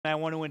I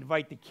want to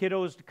invite the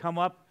kiddos to come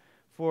up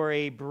for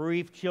a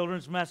brief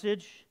children's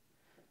message.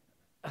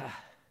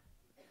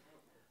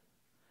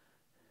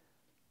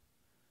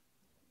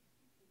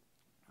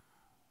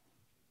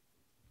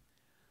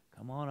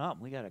 Come on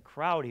up. We got a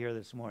crowd here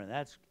this morning.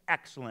 That's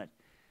excellent.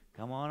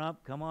 Come on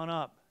up, come on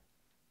up.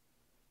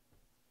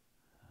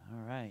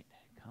 All right.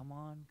 Come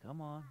on,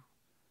 come on.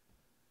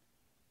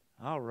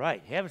 All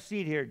right. Have a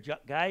seat here,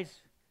 guys.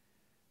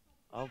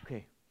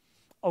 Okay.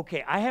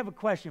 Okay, I have a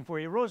question for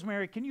you.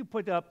 Rosemary, can you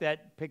put up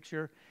that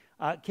picture?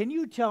 Can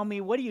you tell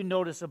me, what do you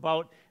notice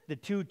about the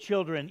two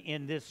children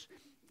in this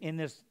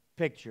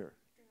picture?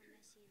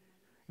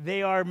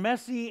 They are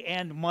messy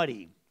and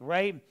muddy,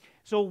 right?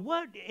 So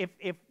what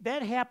if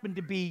that happened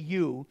to be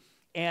you,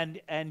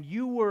 and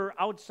you were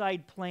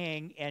outside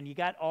playing and you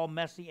got all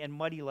messy and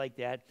muddy like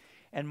that,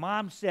 and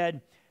Mom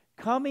said,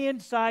 "Come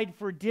inside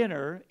for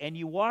dinner," and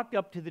you walked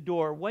up to the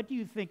door, what do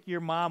you think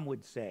your mom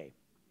would say?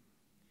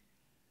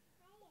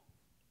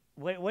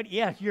 What?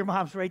 Yeah, your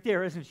mom's right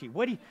there, isn't she?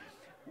 What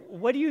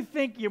do you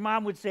think your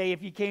mom would say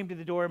if you came to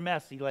the door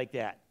messy like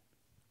that?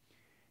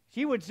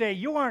 She would say,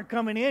 "You aren't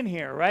coming in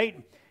here,"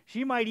 right?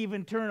 She might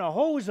even turn a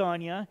hose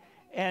on you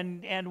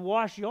and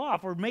wash you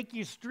off or make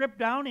you strip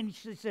down. And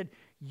she said,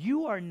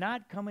 "You are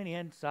not coming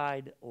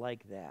inside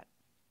like that."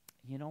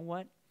 You know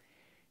what?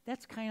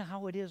 That's kind of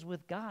how it is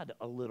with God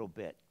a little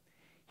bit.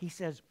 He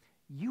says,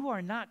 "You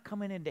are not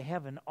coming into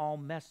heaven all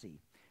messy."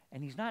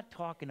 And he's not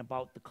talking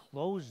about the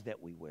clothes that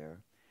we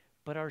wear,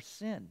 but our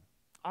sin.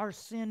 Our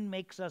sin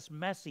makes us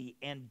messy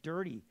and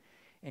dirty.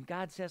 And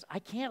God says, "I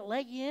can't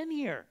let you in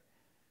here.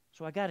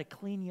 So I got to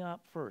clean you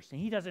up first." And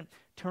he doesn't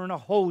turn a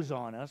hose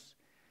on us,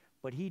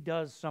 but he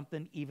does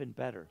something even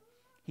better.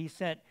 He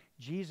sent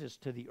Jesus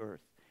to the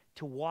earth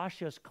to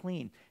wash us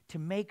clean, to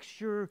make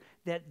sure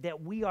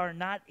that we are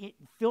not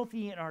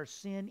filthy in our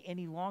sin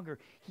any longer.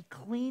 He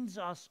cleans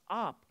us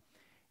up,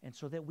 and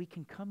so that we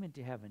can come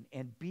into heaven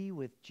and be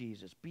with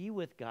Jesus, be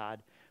with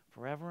God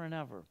forever and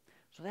ever.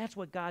 So that's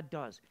what God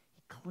does.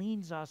 He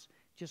cleans us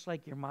just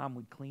like your mom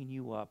would clean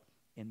you up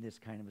in this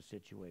kind of a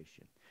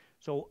situation.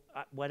 So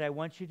what I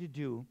want you to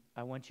do,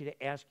 I want you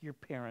to ask your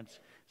parents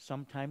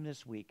sometime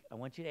this week. I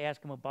want you to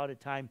ask them about a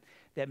time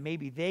that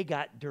maybe they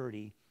got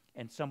dirty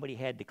and somebody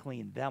had to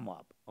clean them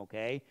up,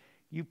 okay?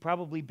 You've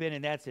probably been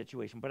in that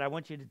situation, but I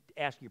want you to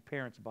ask your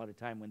parents about a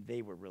time when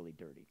they were really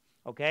dirty,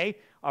 okay?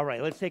 All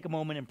right, let's take a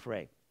moment and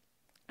pray.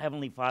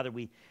 Heavenly Father,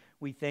 we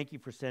thank you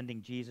for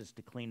sending Jesus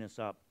to clean us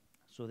up,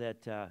 so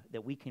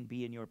that we can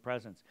be in your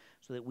presence,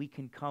 so that we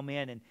can come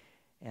in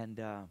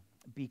and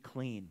be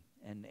clean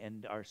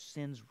and our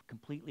sins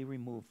completely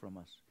removed from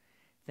us.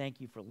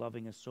 Thank you for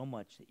loving us so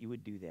much that you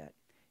would do that.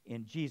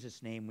 In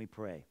Jesus' name we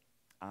pray.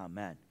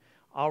 Amen.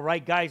 All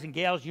right, guys and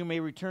gals, you may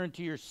return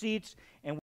to your seats. And